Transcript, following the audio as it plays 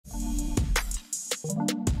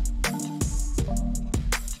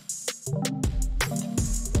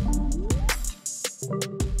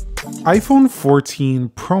iPhone 14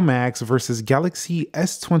 Pro Max versus Galaxy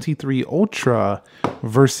S23 Ultra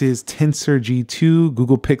versus Tensor G2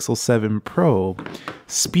 Google Pixel 7 Pro.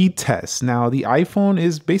 Speed test. Now, the iPhone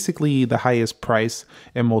is basically the highest price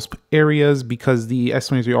in most areas because the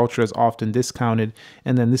S23 Ultra is often discounted,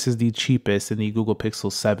 and then this is the cheapest in the Google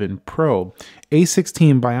Pixel 7 Pro.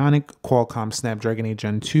 A16 Bionic, Qualcomm Snapdragon 8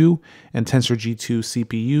 Gen 2, and Tensor G2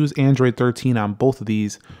 CPUs, Android 13 on both of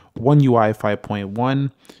these, One UI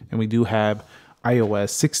 5.1, and we do have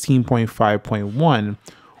iOS 16.5.1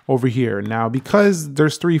 over here. Now, because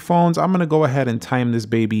there's three phones, I'm going to go ahead and time this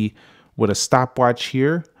baby with a stopwatch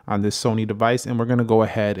here on this Sony device, and we're going to go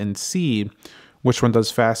ahead and see which one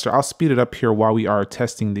does faster. I'll speed it up here while we are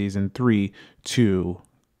testing these in 3, 2,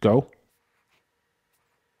 go.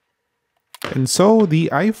 And so the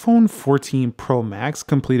iPhone 14 Pro Max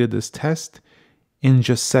completed this test in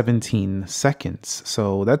just 17 seconds.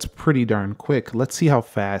 So that's pretty darn quick. Let's see how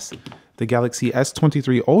fast the Galaxy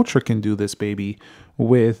S23 Ultra can do this baby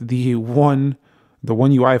with the One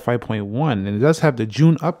UI 5.1. And it does have the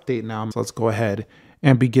June update now. So let's go ahead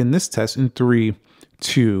and begin this test in 3,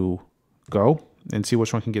 2, go, and see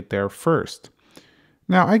which one can get there first.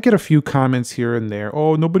 Now, I get a few comments here and there.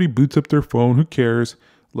 Oh, nobody boots up their phone. Who cares?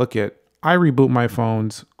 Look at, I reboot my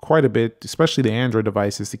phones quite a bit, especially the Android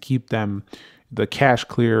devices, to keep them the cache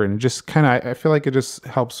clear, and just kind of, I feel like it just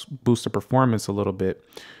helps boost the performance a little bit,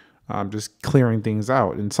 just clearing things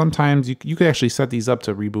out. And sometimes you could actually set these up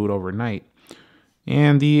to reboot overnight.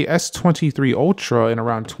 And the S23 Ultra in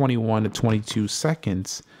around 21 to 22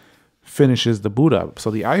 seconds finishes the boot up.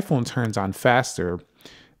 So the iPhone turns on faster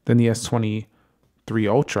than the S23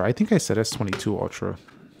 Ultra. I think I said S22 Ultra,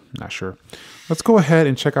 not sure. Let's go ahead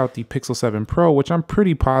and check out the Pixel 7 Pro, which I'm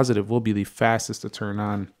pretty positive will be the fastest to turn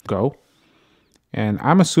on. Go. And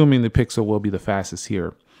I'm assuming the Pixel will be the fastest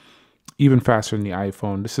here, even faster than the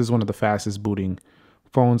iPhone. This is one of the fastest booting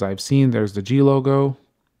phones I've seen. There's the G logo,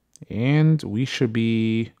 and we should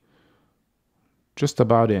be just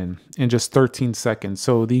about in just 13 seconds.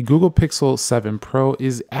 So the Google Pixel 7 Pro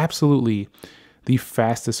is absolutely the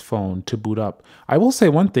fastest phone to boot up. I will say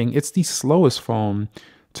one thing, it's the slowest phone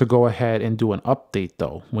to go ahead and do an update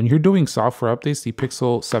though. When you're doing software updates, the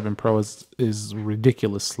Pixel 7 Pro is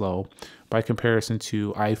ridiculous slow by comparison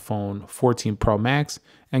to iPhone 14 Pro Max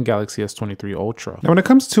and Galaxy S23 Ultra. Now, when it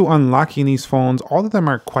comes to unlocking these phones, all of them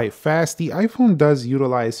are quite fast. The iPhone does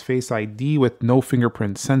utilize Face ID with no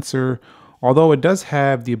fingerprint sensor, although it does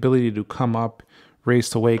have the ability to come up, raise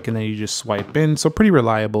to wake, and then you just swipe in, so pretty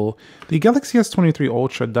reliable. The Galaxy S23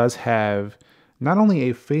 Ultra does have not only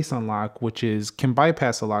a face unlock, which can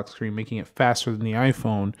bypass a lock screen, making it faster than the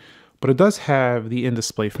iPhone, but it does have the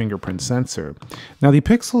in-display fingerprint sensor. Now, the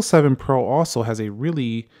Pixel 7 Pro also has a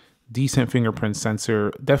really decent fingerprint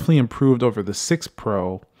sensor, definitely improved over the 6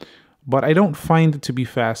 Pro, but I don't find it to be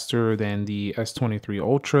faster than the S23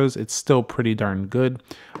 Ultras. It's still pretty darn good.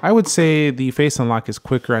 I would say the face unlock is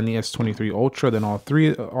quicker on the S23 Ultra than all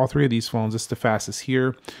three of these phones. It's the fastest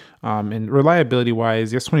here. And reliability wise,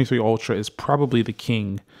 the S23 Ultra is probably the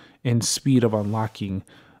king in speed of unlocking.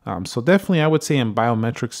 So definitely I would say in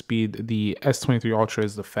biometric speed, the S23 Ultra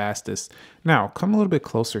is the fastest. Now, come a little bit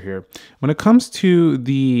closer here. When it comes to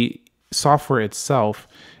the software itself,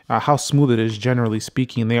 how smooth it is, generally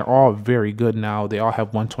speaking, they're all very good now. They all have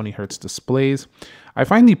 120 Hertz displays. I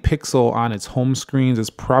find the Pixel on its home screens is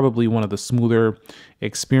probably one of the smoother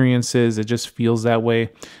experiences. It just feels that way.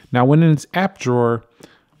 Now, when in its app drawer,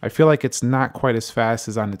 I feel like it's not quite as fast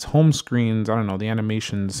as on its home screens. I don't know, the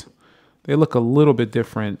animations, they look a little bit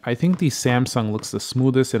different. I think the Samsung looks the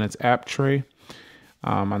smoothest in its app tray.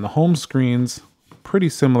 On the home screens, pretty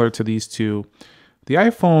similar to these two. The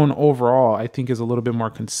iPhone overall, I think, is a little bit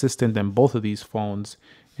more consistent than both of these phones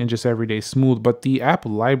and just everyday smooth. But the app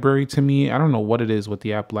library, to me, I don't know what it is with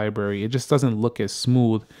the app library. It just doesn't look as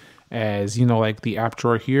smooth as, you know, like the app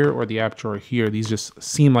drawer here or the app drawer here. These just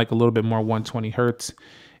seem like a little bit more 120 Hertz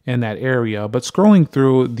in that area. But scrolling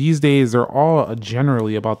through these days, they're all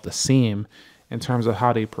generally about the same in terms of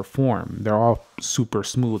how they perform. They're all super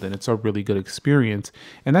smooth and it's a really good experience.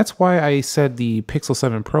 And that's why I said the Pixel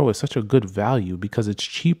 7 Pro is such a good value, because it's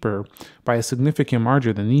cheaper by a significant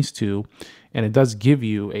margin than these two. And it does give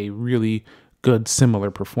you a really good similar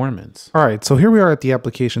performance. All right, so here we are at the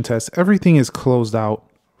application test. Everything is closed out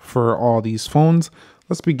for all these phones.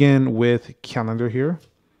 Let's begin with calendar here.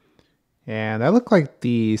 And that looked like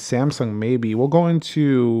the Samsung maybe. We'll go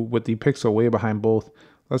into with the Pixel way behind both.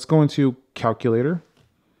 Let's go into calculator.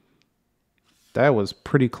 That was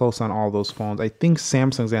pretty close on all those phones. I think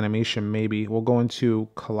Samsung's animation maybe. We'll go into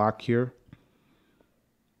clock here.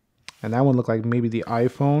 And that one looked like maybe the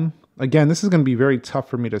iPhone. Again, this is going to be very tough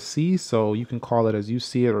for me to see, so you can call it as you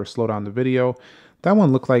see it or slow down the video. That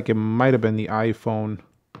one looked like it might have been the iPhone.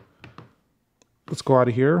 Let's go out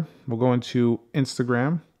of here. We'll go into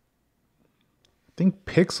Instagram. I think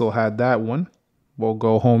Pixel had that one. We'll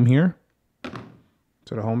go home here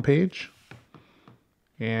to the home page.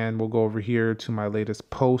 And we'll go over here to my latest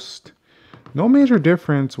post. No major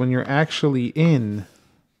difference when you're actually in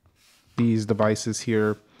these devices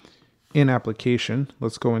here in application.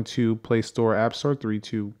 Let's go into Play Store, App Store, 3,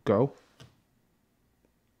 2, go.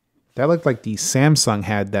 That looked like the Samsung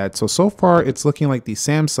had that. So far it's looking like the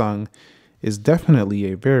Samsung is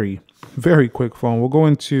definitely a very, very quick phone. We'll go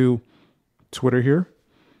into Twitter here.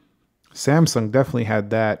 Samsung definitely had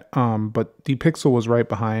that, but the Pixel was right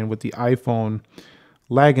behind with the iPhone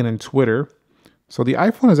lagging in Twitter. So the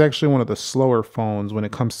iPhone is actually one of the slower phones when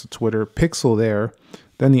it comes to Twitter. Pixel there,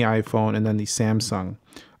 then the iPhone, and then the Samsung.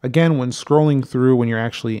 Again, when scrolling through, when you're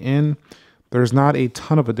actually in, there's not a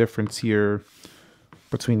ton of a difference here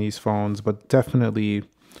between these phones, but definitely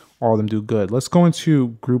all of them do good. Let's go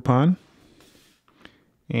into Groupon,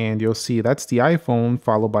 and you'll see that's the iPhone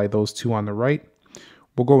followed by those two on the right.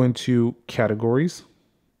 We'll go into categories.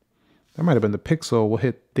 That might have been the Pixel. We'll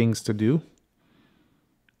hit things to do.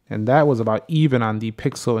 And that was about even on the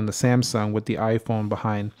Pixel and the Samsung with the iPhone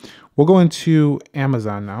behind. We'll go into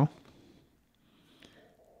Amazon now.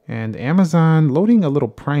 And Amazon loading a little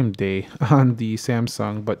Prime Day on the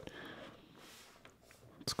Samsung, but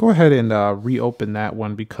let's go ahead and reopen that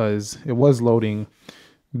one because it was loading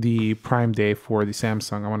the Prime Day for the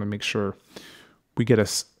Samsung. I want to make sure we get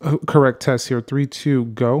a correct test here. 3, 2,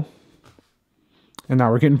 go. And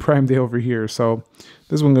now we're getting Prime Day over here. So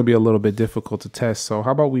this one's going to be a little bit difficult to test. So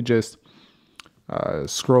how about we just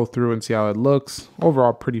scroll through and see how it looks.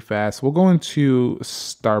 Overall, pretty fast. We'll go into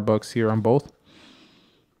Starbucks here on both.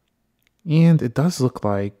 And it does look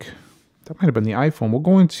like that might have been the iPhone. We'll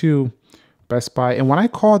go into Best Buy. And when I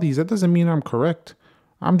call these, that doesn't mean I'm correct.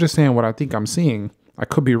 I'm just saying what I think I'm seeing. I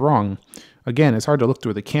could be wrong. Again, it's hard to look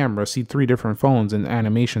through the camera, see 3 different phones and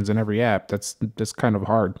animations in every app. That's kind of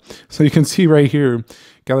hard. So you can see right here,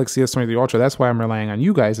 Galaxy S23 Ultra. That's why I'm relying on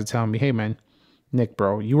you guys to tell me, hey man, Nick,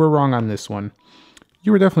 bro, you were wrong on this one.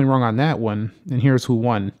 You were definitely wrong on that one. And here's who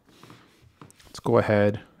won. Let's go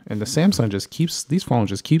ahead. And the Samsung just keeps, these phones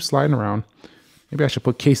just keep sliding around. Maybe I should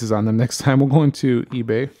put cases on them next time. We'll go into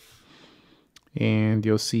eBay. And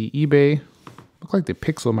you'll see eBay. Look like the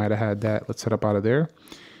Pixel might have had that. Let's head up out of there.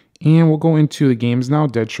 And we'll go into the games now.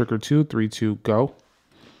 Dead Trigger 2, 3, 2, go.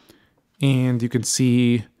 And you can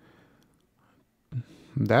see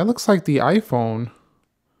that looks like the iPhone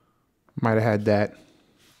might have had that.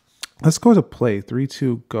 Let's go to play. 3,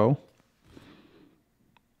 2, go.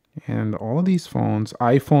 And all of these phones,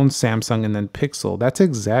 iPhone, Samsung, and then Pixel. That's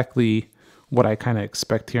exactly what I kind of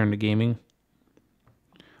expect here in the gaming.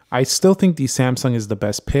 I still think the Samsung is the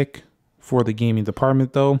best pick for the gaming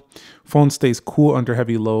department though. Phone stays cool under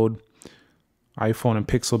heavy load. iPhone and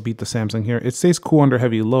Pixel beat the Samsung here. It stays cool under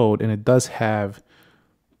heavy load and it does have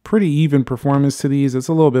pretty even performance to these. It's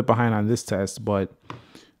a little bit behind on this test, but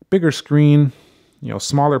bigger screen, you know,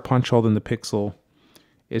 smaller punch hole than the Pixel.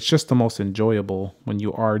 It's just the most enjoyable when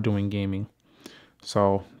you are doing gaming.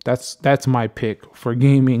 So that's my pick for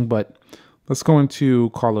gaming, but let's go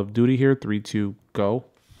into Call of Duty here. 3, 2, go.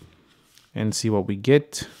 And see what we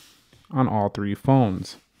get on all 3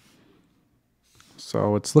 phones.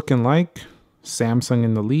 So it's looking like Samsung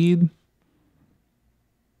in the lead.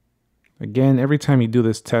 Again, every time you do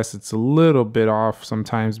this test, it's a little bit off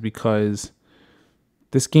sometimes because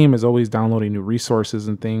this game is always downloading new resources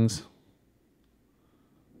and things.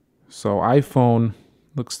 So iPhone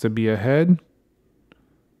looks to be ahead.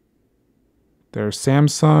 There's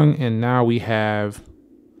Samsung, and now we have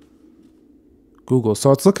Google.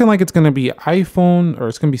 So it's looking like it's going to be iPhone, or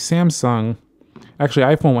it's going to be Samsung.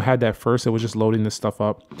 Actually, iPhone had that first. It was just loading this stuff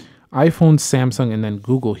up. iPhone, Samsung, and then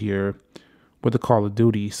Google here with the Call of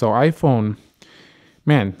Duty. So iPhone,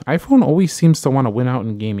 man, iPhone always seems to want to win out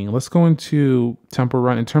in gaming. Let's go into Temple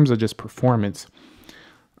Run in terms of just performance.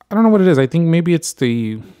 I don't know what it is. I think maybe it's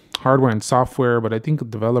the hardware and software, but I think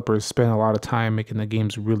developers spend a lot of time making the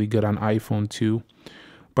games really good on iPhone too.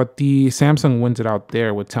 But the Samsung wins it out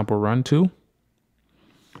there with Temple Run too.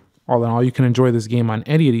 All in all, you can enjoy this game on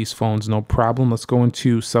any of these phones, no problem. Let's go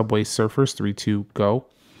into Subway Surfers, 3, 2, go.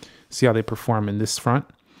 See how they perform in this front.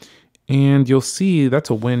 And you'll see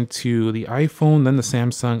that's a win to the iPhone, then the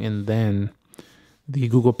Samsung, and then the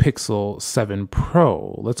Google Pixel 7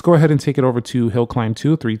 Pro. Let's go ahead and take it over to Hill Climb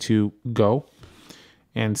 2, 3, 2, go.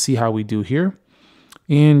 and see how we do here.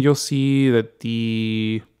 And you'll see that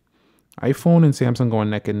the iPhone and Samsung going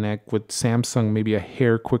neck and neck, with Samsung maybe a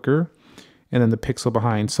hair quicker, and then the Pixel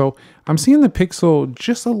behind. So I'm seeing the Pixel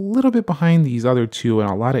just a little bit behind these other two in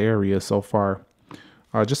a lot of areas so far.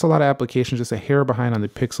 Just a lot of applications, just a hair behind on the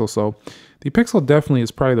Pixel. So the Pixel definitely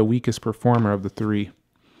is probably the weakest performer of the three.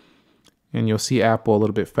 And you'll see Apple a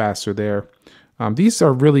little bit faster there. These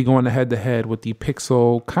are really going head to head with the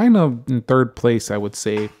Pixel kind of in third place, I would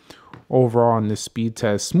say, overall in this speed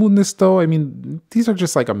test. Smoothness though, I mean, these are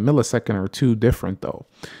just like a millisecond or two different though.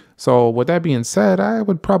 So with that being said, I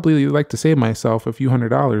would probably like to save myself a few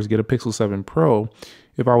 $100s, get a Pixel 7 Pro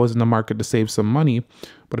if I was in the market to save some money.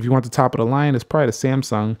 But if you want the top of the line, it's probably the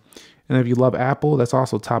Samsung. And if you love Apple, that's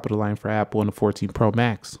also top of the line for Apple in the 14 Pro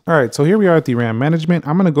Max. All right, so here we are at the RAM management.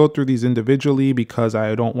 I'm gonna go through these individually because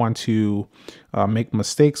I don't want to make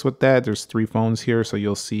mistakes with that. There's 3 phones here, so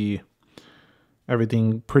you'll see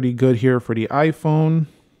everything pretty good here for the iPhone.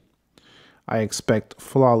 I expect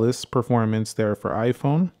flawless performance there for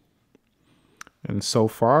iPhone. And so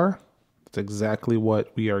far, it's exactly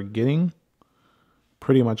what we are getting.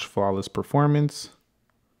 Pretty much flawless performance.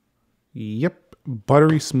 Yep.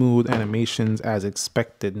 Buttery smooth animations as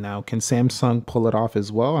expected. Now, can Samsung pull it off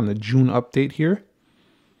as well on the June update here?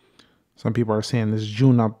 Some people are saying this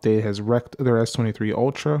June update has wrecked their S23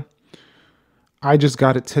 Ultra. I just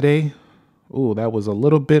got it today. Ooh, that was a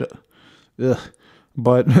little bit,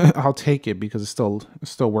 but I'll take it because it's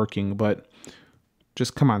still working. But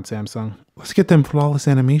just come on, Samsung, let's get them flawless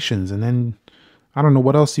animations, and then I don't know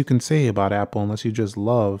what else you can say about Apple unless you just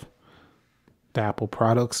love the Apple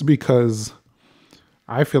products, because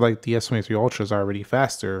I feel like the S23 Ultra is already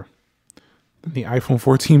faster than the iPhone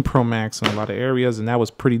 14 Pro Max in a lot of areas, and that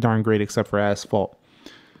was pretty darn great except for asphalt.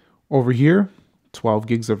 Over here, 12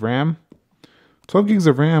 gigs of RAM. 12 gigs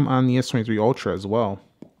of RAM on the S23 Ultra as well.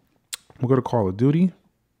 We'll go to Call of Duty.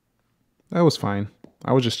 That was fine.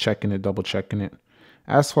 I was just checking it, double checking it.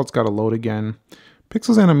 Asphalt's got to load again.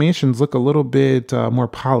 Pixel's animations look a little bit more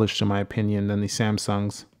polished in my opinion than the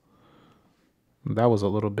Samsung's. That was a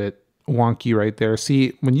little bit wonky right there.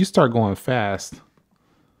 See, when you start going fast,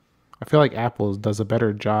 I feel like Apple does a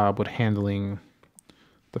better job with handling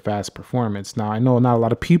the fast performance. Now, I know not a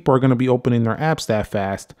lot of people are going to be opening their apps that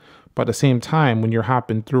fast, but at the same time, when you're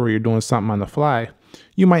hopping through or you're doing something on the fly,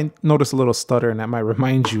 you might notice a little stutter, and that might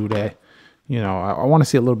remind you that, you know, I want to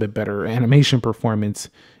see a little bit better animation performance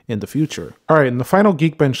in the future. All right, and the final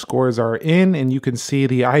Geekbench scores are in, and you can see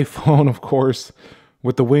the iPhone, of course,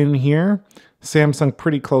 with the win here. Samsung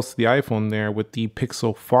pretty close to the iPhone there, with the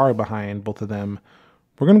Pixel far behind both of them.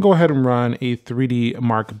 We're going to go ahead and run a 3D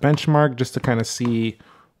Mark benchmark just to kind of see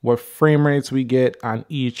what frame rates we get on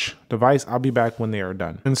each device. I'll be back when they are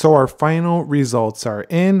done. And so our final results are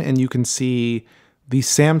in, and you can see the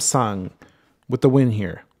Samsung with the win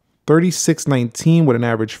here. 3619 with an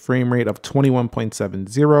average frame rate of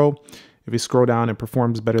 21.70. If you scroll down, it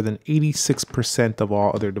performs better than 86% of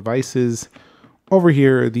all other devices. Over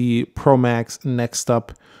here, the Pro Max next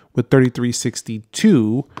up with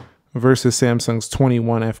 3362 versus Samsung's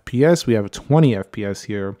 21 FPS. We have 20 FPS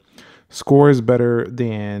here. Scores better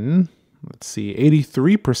than, let's see,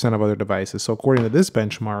 83% of other devices. So according to this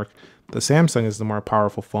benchmark, the Samsung is the more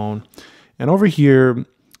powerful phone. And over here,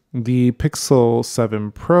 the Pixel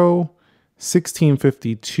 7 Pro,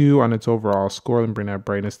 1652 on its overall score. Let me bring that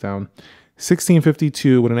brightness down.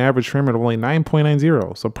 1652 with an average frame rate of only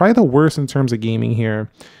 9.90. So probably the worst in terms of gaming here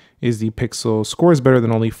is the Pixel. Scores better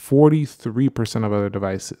than only 43% of other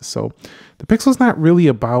devices. So the Pixel's not really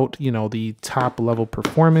about, you know, the top level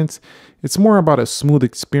performance. It's more about a smooth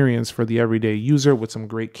experience for the everyday user with some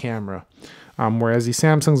great camera. Whereas the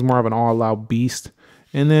Samsung's more of an all-out beast.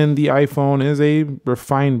 And then the iPhone is a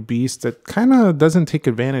refined beast that kind of doesn't take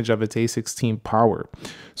advantage of its A16 power.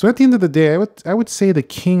 So at the end of the day, I would say the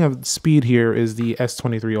king of speed here is the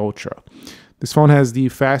S23 Ultra. This phone has the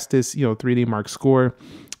fastest, 3D Mark score.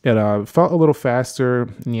 It felt a little faster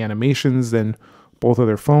in the animations than both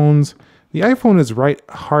other phones. The iPhone is right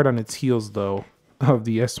hard on its heels, though, of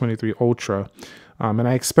the S23 Ultra. And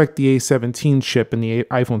I expect the A17 chip in the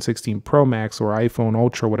iPhone 16 Pro Max or iPhone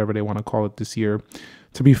Ultra, whatever they want to call it this year,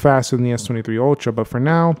 to be faster than the S23 Ultra. But for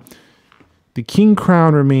now, the king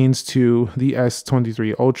crown remains to the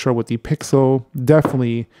S23 Ultra, with the Pixel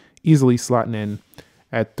definitely easily slotting in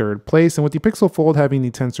at third place. And with the Pixel Fold having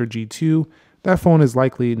the Tensor G2, that phone is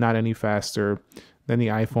likely not any faster than the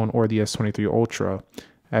iPhone or the S23 Ultra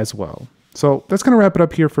as well. So that's going to wrap it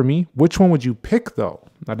up here for me. Which one would you pick, though,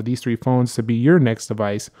 out of these three phones to be your next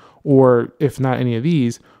device? Or if not any of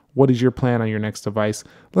these, What is your plan on your next device?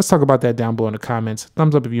 Let's talk about that down below in the comments.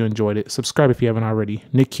 Thumbs up if you enjoyed it. Subscribe if you haven't already.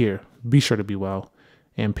 Nick here. Be sure to be well,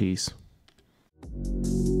 and peace.